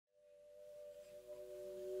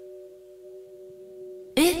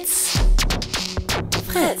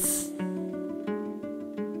Fritz.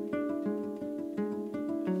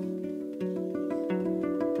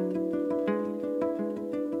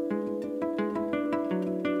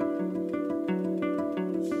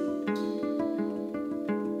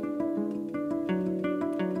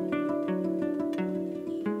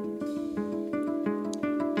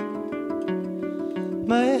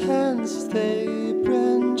 My hands, they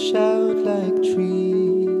branch out like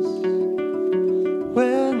trees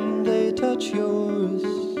when they touch yours,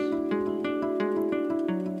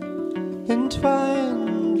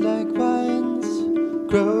 entwined like vines,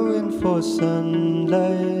 growing for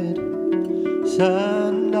sunlight,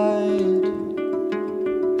 sunlight.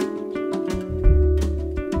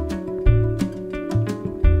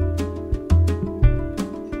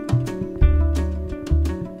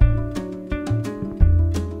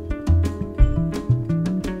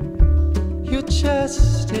 Your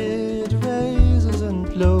chest, it raises and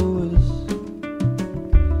blows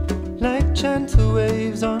like gentle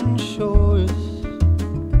waves on shores,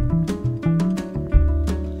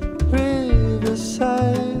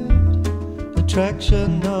 riverside,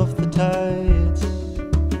 attraction of the tides.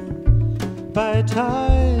 By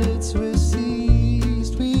tides we're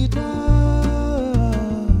seized, we dive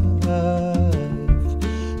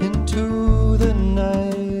into the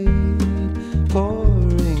night,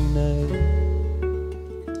 pouring night.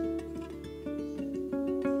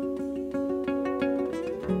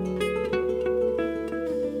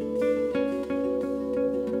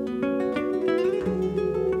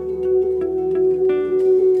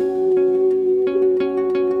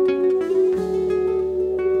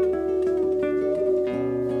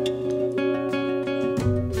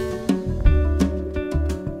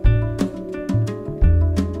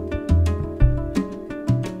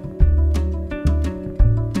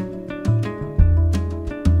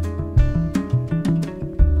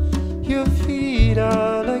 Your feet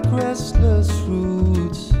are like restless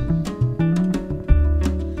roots,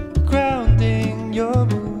 grounding your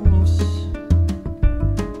moves.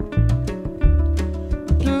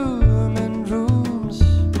 Bloom in rooms,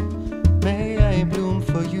 may I bloom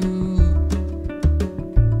for you.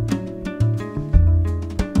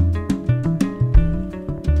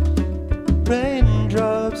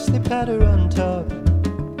 Raindrops, they patter on top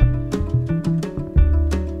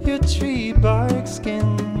your tree bark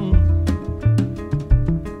skin.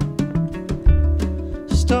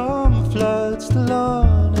 Storm floods the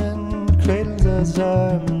lawn and cradles us